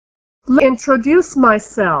Introduce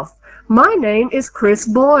myself. My name is Chris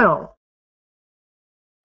Boyle.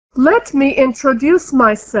 Let me introduce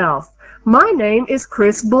myself. My name is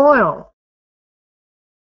Chris Boyle.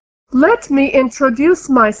 Let me introduce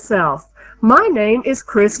myself. My name is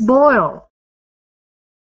Chris Boyle.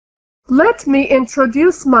 Let me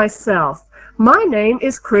introduce myself. My name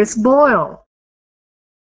is Chris Boyle.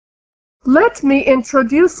 Let me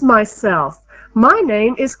introduce myself. My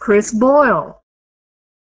name is Chris Boyle.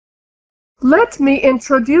 Let me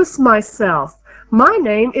introduce myself. My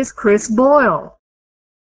name is Chris Boyle.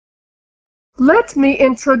 Let me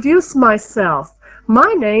introduce myself.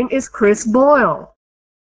 My name is Chris Boyle.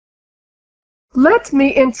 Let me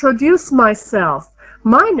introduce myself.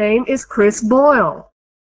 My name is Chris Boyle.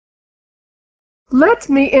 Let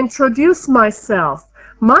me introduce myself.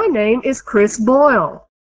 My name is Chris Boyle.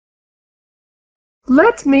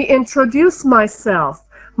 Let me introduce myself.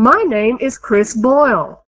 My name is Chris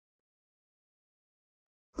Boyle.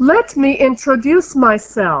 Let me introduce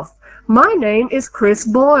myself. My name is Chris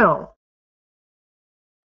Boyle.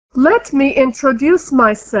 Let me introduce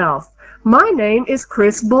myself. My name is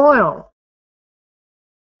Chris Boyle.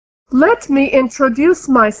 Let me introduce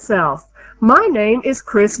myself. My name is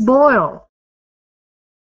Chris Boyle.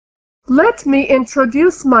 Let me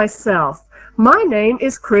introduce myself. My name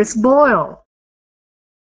is Chris Boyle.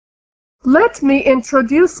 Let me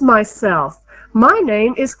introduce myself. My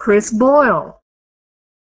name is Chris Boyle.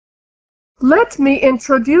 Let me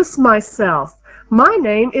introduce myself. My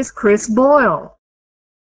name is Chris Boyle.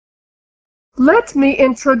 Let me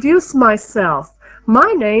introduce myself.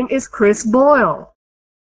 My name is Chris Boyle.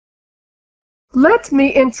 Let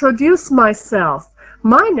me introduce myself.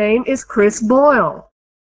 My name is Chris Boyle.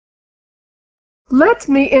 Let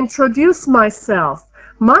me introduce myself.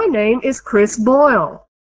 My name is Chris Boyle.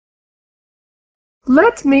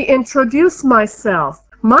 Let me introduce myself.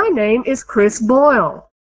 My name is Chris Boyle.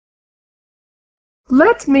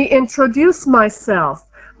 Let me introduce myself.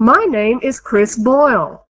 My name is Chris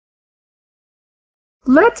Boyle.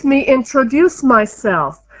 Let me introduce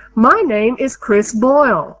myself. My name is Chris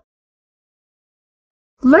Boyle.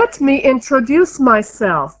 Let me introduce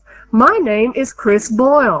myself. My name is Chris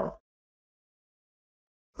Boyle.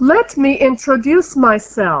 Let me introduce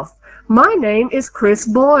myself. My name is Chris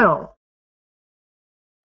Boyle.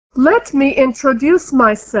 Let me introduce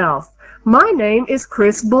myself. My name is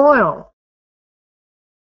Chris Boyle.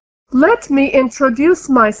 Let me introduce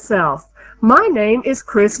myself. My name is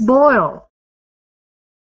Chris Boyle.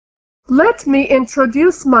 Let me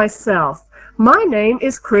introduce myself. My name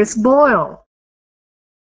is Chris Boyle.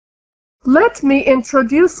 Let me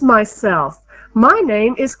introduce myself. My name is Chris Boyle. Let me introduce myself. My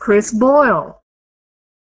name is Chris Boyle.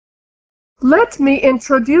 Let me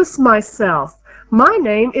introduce myself. My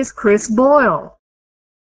name is Chris Boyle.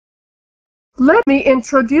 Let me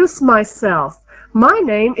introduce myself. My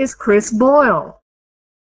name is Chris Boyle.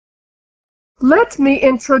 Let me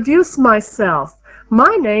introduce myself.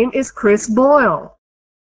 My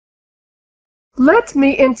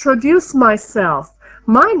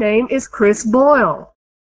name is Chris Boyle.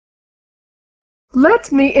 Let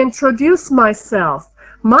me introduce myself.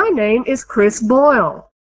 My name is Chris Boyle.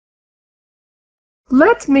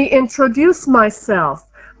 Let me introduce myself.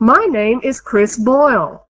 My name is Chris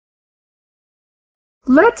Boyle.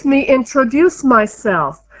 Let me introduce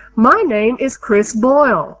myself. My name is Chris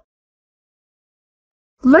Boyle.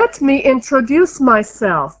 Let me introduce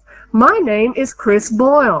myself. My name is Chris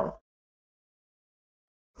Boyle.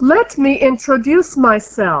 Let me introduce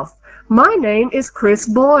myself. My name is Chris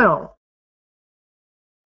Boyle.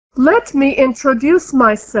 Let me introduce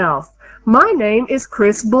myself. My name is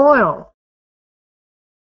Chris Boyle.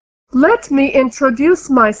 Let me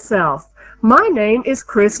introduce myself. My name is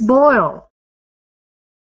Chris Boyle.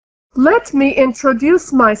 Let me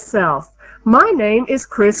introduce myself. My name is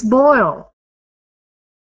Chris Boyle.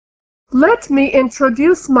 Let me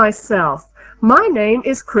introduce myself. My name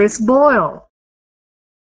is Chris Boyle.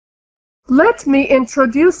 Let me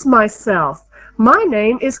introduce myself. My name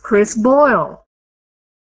is Chris Boyle.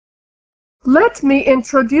 Let me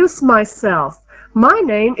introduce myself. My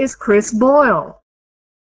name is Chris Boyle.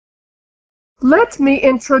 Let me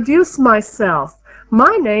introduce myself.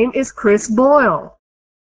 My name is Chris Boyle.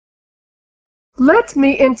 Let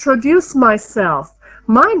me introduce myself.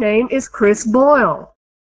 My name is Chris Boyle.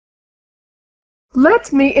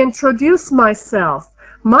 Let me introduce myself.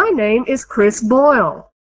 My name is Chris Boyle.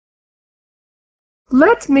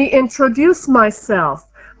 Let me introduce myself.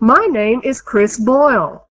 My name is Chris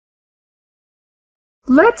Boyle.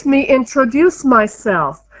 Let me introduce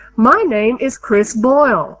myself. My name is Chris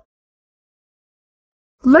Boyle.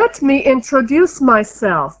 Let me introduce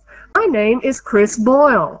myself. My name is Chris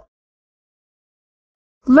Boyle.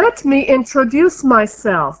 Let me introduce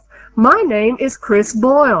myself. My name is Chris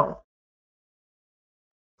Boyle.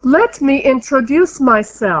 Let me introduce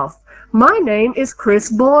myself. My name is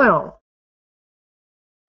Chris Boyle.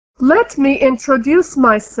 Let me introduce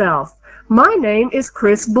myself. My name is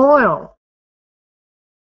Chris Boyle.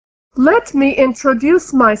 Let me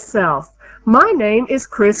introduce myself. My name is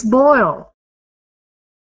Chris Boyle.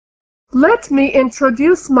 Let me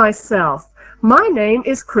introduce myself. My name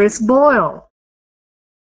is Chris Boyle.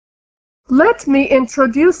 Let me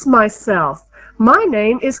introduce myself. My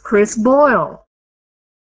name is Chris Boyle.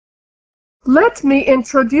 Let me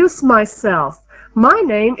introduce myself. My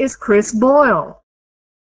name is Chris Boyle.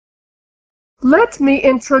 Let me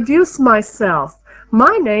introduce myself.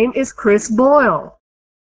 My name is Chris Boyle.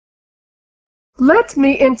 Let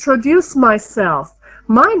me introduce myself.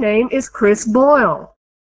 My name is Chris Boyle.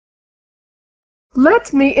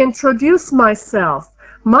 Let me introduce myself.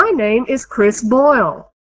 My name is Chris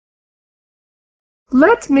Boyle.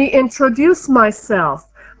 Let me introduce myself.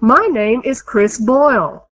 My name is Chris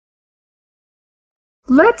Boyle.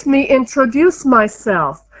 Let me introduce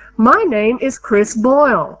myself. My name is Chris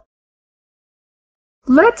Boyle.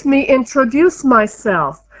 Let me introduce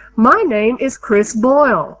myself. My name is Chris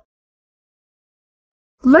Boyle.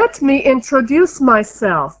 Let me introduce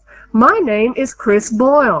myself. My name is Chris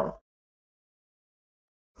Boyle.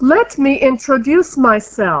 Let me introduce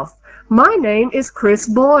myself. My name is Chris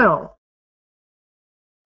Boyle.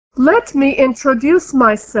 Let me introduce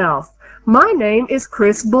myself. My name is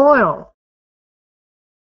Chris Boyle.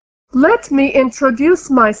 Let me introduce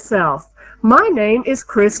myself. My name is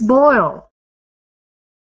Chris Boyle.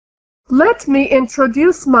 Let me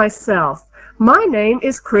introduce myself. My name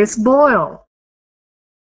is Chris Boyle.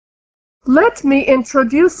 Let me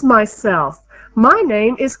introduce myself. My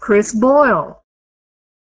name is Chris Boyle.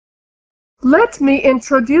 Let me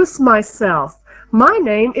introduce myself. My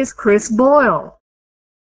name is Chris Boyle.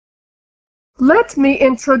 Let me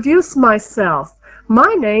introduce myself.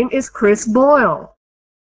 My name is Chris Boyle.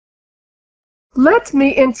 Let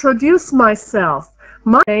me introduce myself.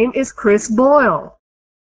 My name is Chris Boyle.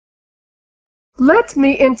 Let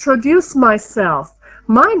me introduce myself.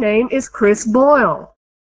 My name is Chris Boyle.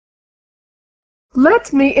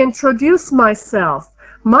 Let me introduce myself.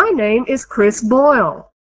 My name is Chris Boyle.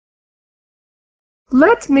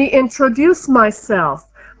 Let me introduce myself.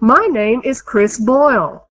 My name is Chris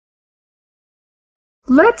Boyle.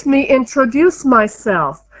 Let me introduce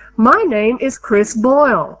myself. My name is Chris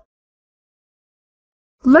Boyle.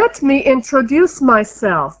 Let me introduce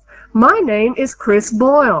myself. My name is Chris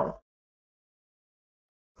Boyle.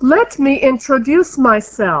 Let me introduce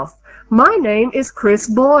myself. My name is Chris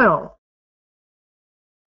Boyle.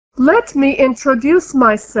 Let me introduce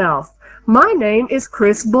myself. My name is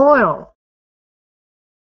Chris Boyle.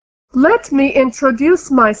 Let me introduce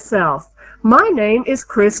myself. My name is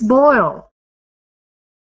Chris Boyle.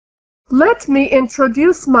 Let me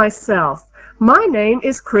introduce myself. My name is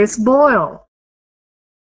Chris Boyle.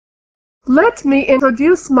 Let me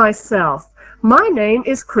introduce myself. My name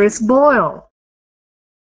is Chris Boyle.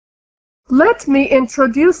 Let me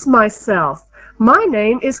introduce myself. My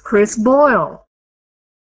name is Chris Boyle.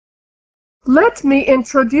 Let me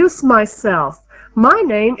introduce myself. My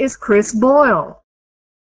name is Chris Boyle.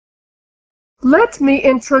 Let me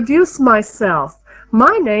introduce myself.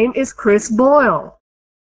 My name is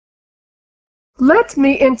Chris Boyle. Let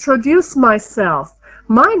me introduce myself.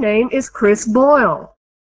 My name is Chris Boyle.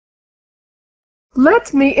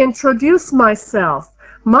 Let me introduce myself.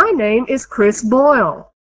 My name is Chris Boyle.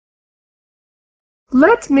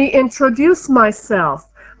 Let me introduce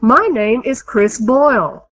myself. My name is Chris Boyle.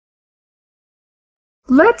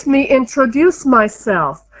 Let me introduce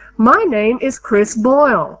myself. My name is Chris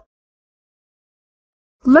Boyle.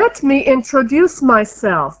 Let me introduce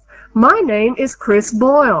myself. My name is Chris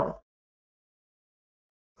Boyle.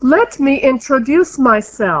 Let me introduce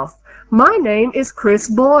myself. My name is Chris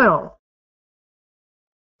Boyle.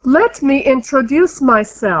 Let me introduce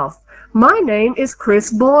myself. My name is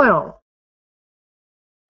Chris Boyle.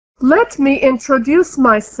 Let me introduce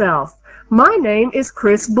myself. My name is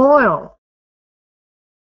Chris Boyle.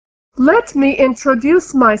 Let me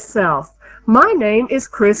introduce myself. My name is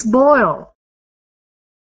Chris Boyle.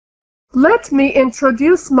 Let me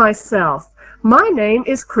introduce myself. My name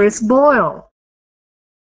is Chris Boyle.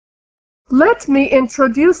 Let me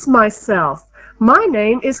introduce myself. My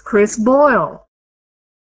name is Chris Boyle.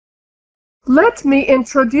 Let me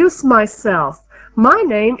introduce myself. My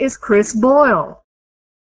name is Chris Boyle.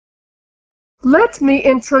 Let me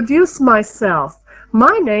introduce myself.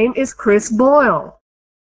 My name is Chris Boyle.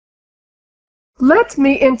 Let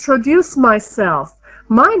me introduce myself.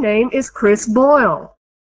 My name is Chris Boyle.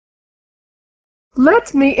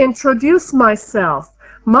 Let me introduce myself.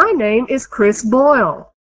 My name is Chris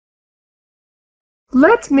Boyle.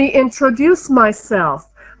 Let me introduce myself.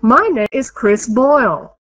 My name is Chris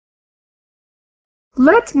Boyle.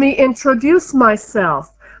 Let me introduce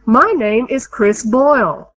myself. My name is Chris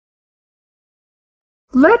Boyle.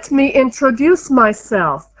 Let me introduce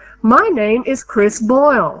myself. My name is Chris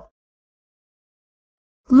Boyle.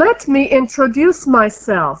 Let me introduce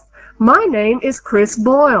myself. My name is Chris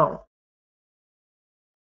Boyle.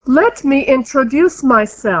 Let me introduce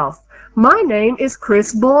myself. My name is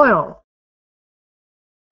Chris Boyle.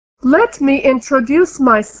 Let me introduce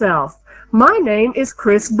myself. My name is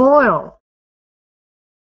Chris Boyle.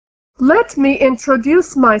 Let me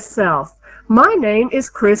introduce myself. My name is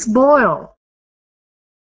Chris Boyle.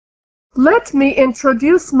 Let me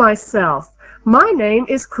introduce myself. My name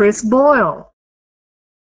is Chris Boyle.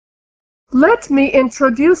 Let me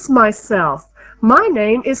introduce myself. My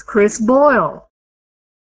name is Chris Boyle.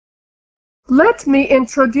 Let me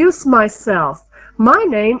introduce myself. My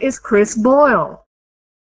name is Chris Boyle.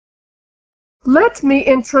 Let me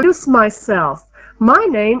introduce myself. My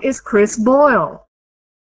name is Chris Boyle.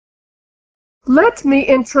 Let me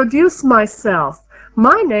introduce myself.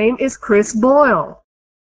 My name is Chris Boyle.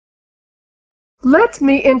 Let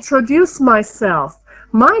me introduce myself.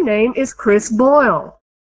 My name is Chris Boyle.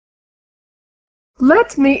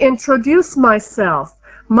 Let me introduce myself.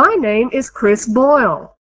 My name is Chris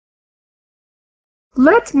Boyle.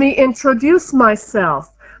 Let me introduce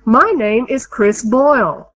myself. My name is Chris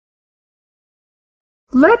Boyle.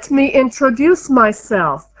 Let me introduce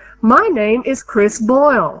myself. My name is Chris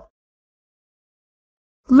Boyle.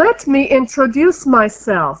 Let me introduce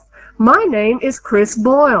myself. My name is Chris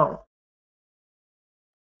Boyle.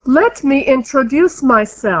 Let me introduce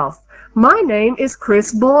myself. My name is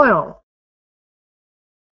Chris Boyle.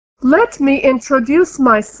 Let me introduce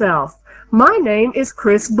myself. My name is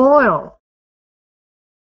Chris Boyle.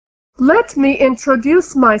 Let me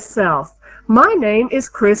introduce myself. My name is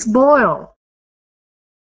Chris Boyle.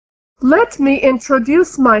 Let me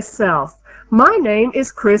introduce myself. My name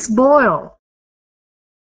is Chris Boyle.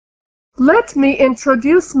 Let me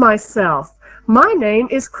introduce myself. My name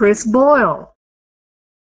is Chris Boyle.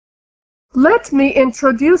 Let me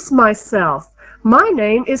introduce myself. My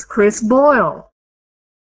name is Chris Boyle.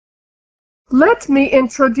 Let me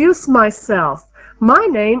introduce myself. My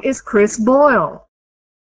name is Chris Boyle.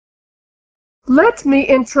 Let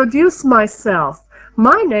me introduce myself.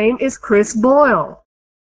 My name is Chris Boyle.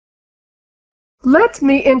 Let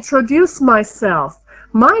me introduce myself.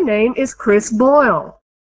 My name is Chris Boyle.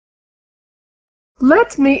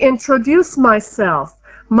 Let me introduce myself.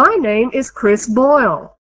 My name is Chris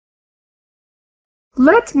Boyle.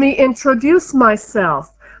 Let me introduce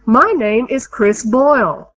myself. My name is Chris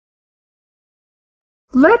Boyle.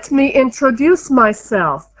 Let me introduce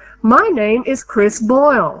myself. My name is Chris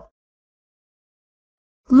Boyle.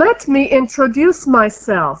 Let me introduce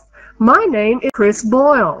myself. My name is Chris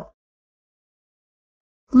Boyle.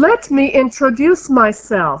 Let me introduce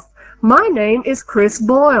myself. My name is Chris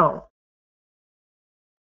Boyle.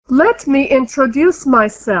 Let me introduce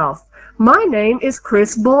myself. My name is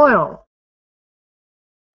Chris Boyle.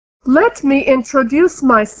 Let me introduce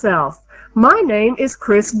myself. My name is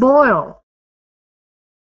Chris Boyle.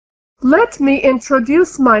 Let me introduce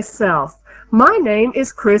myself. My name is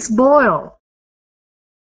Chris Boyle.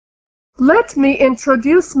 Let me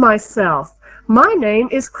introduce myself. My name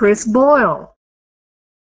is Chris Boyle.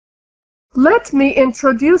 Let me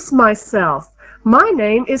introduce myself. My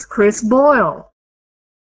name is Chris Boyle.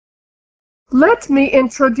 Let me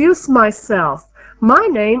introduce myself. My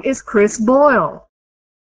name is Chris Boyle.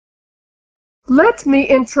 Let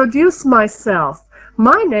me introduce myself. My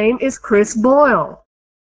name is Chris Boyle.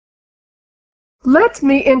 Let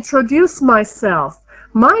me introduce myself.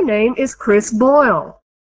 My name is Chris Boyle.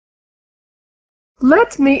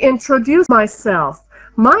 Let me introduce myself.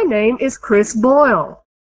 My name is Chris Boyle.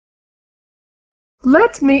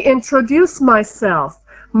 Let me introduce myself.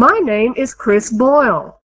 My name is Chris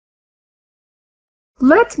Boyle.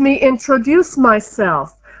 Let me introduce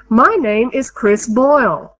myself. My name is Chris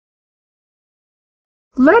Boyle.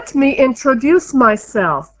 Let me introduce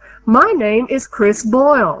myself. My name is Chris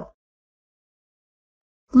Boyle.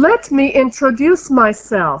 Let me introduce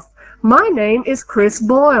myself. My name is Chris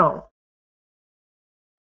Boyle.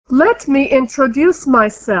 Let me introduce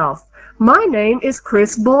myself. My name is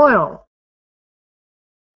Chris Boyle.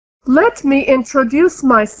 Let me introduce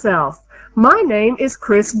myself. My name is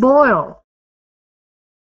Chris Boyle.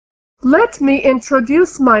 Let me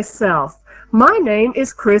introduce myself. My name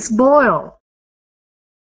is Chris Boyle.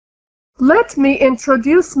 Let me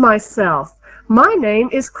introduce myself. My name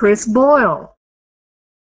is Chris Boyle.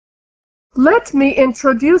 Let me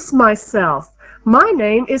introduce myself. My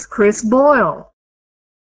name is Chris Boyle.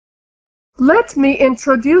 Let me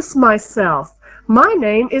introduce myself. My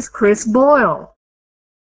name is Chris Boyle.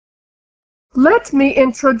 Let me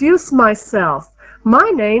introduce myself.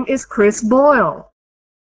 My name is Chris Boyle.